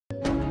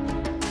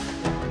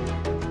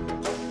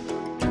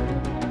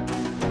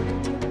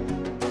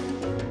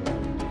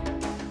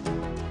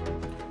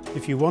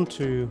If you want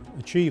to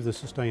achieve the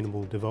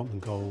Sustainable Development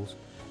Goals,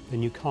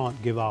 then you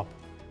can't give up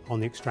on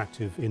the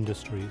extractive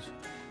industries.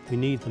 We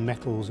need the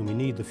metals and we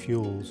need the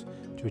fuels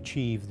to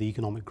achieve the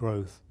economic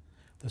growth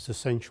that's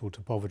essential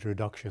to poverty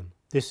reduction.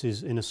 This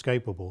is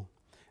inescapable,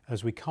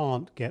 as we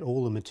can't get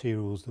all the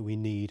materials that we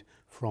need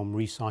from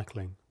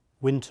recycling.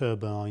 Wind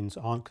turbines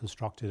aren't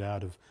constructed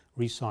out of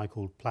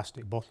recycled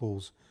plastic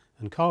bottles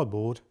and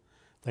cardboard.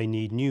 They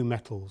need new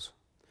metals.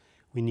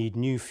 We need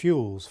new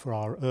fuels for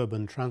our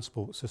urban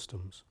transport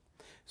systems.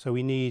 So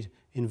we need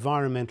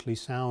environmentally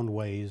sound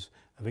ways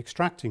of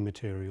extracting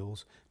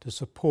materials to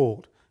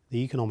support the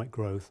economic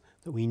growth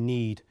that we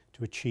need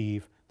to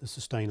achieve the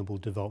Sustainable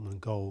Development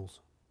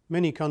Goals.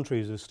 Many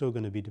countries are still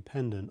going to be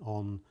dependent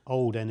on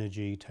old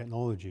energy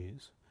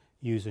technologies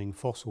using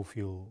fossil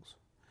fuels.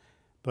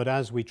 But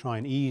as we try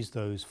and ease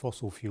those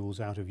fossil fuels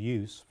out of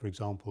use, for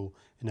example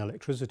in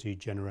electricity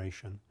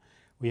generation,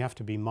 we have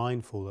to be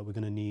mindful that we're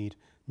going to need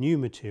new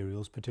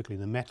materials, particularly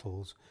the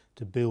metals,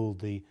 to build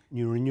the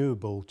new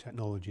renewable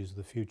technologies of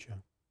the future.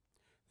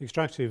 The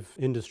Extractive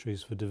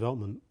Industries for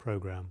Development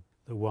programme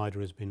that WIDER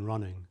has been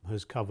running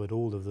has covered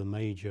all of the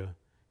major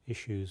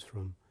issues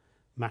from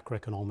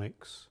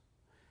macroeconomics,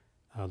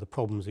 the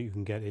problems that you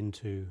can get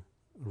into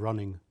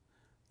running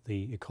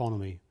the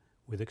economy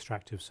with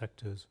extractive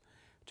sectors,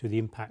 to the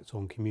impacts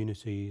on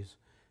communities,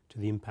 to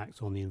the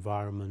impacts on the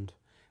environment,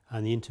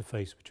 and the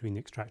interface between the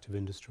extractive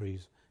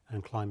industries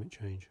and climate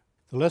change.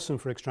 The lesson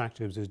for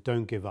extractives is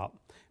don't give up.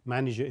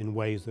 Manage it in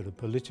ways that are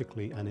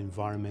politically and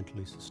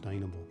environmentally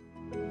sustainable.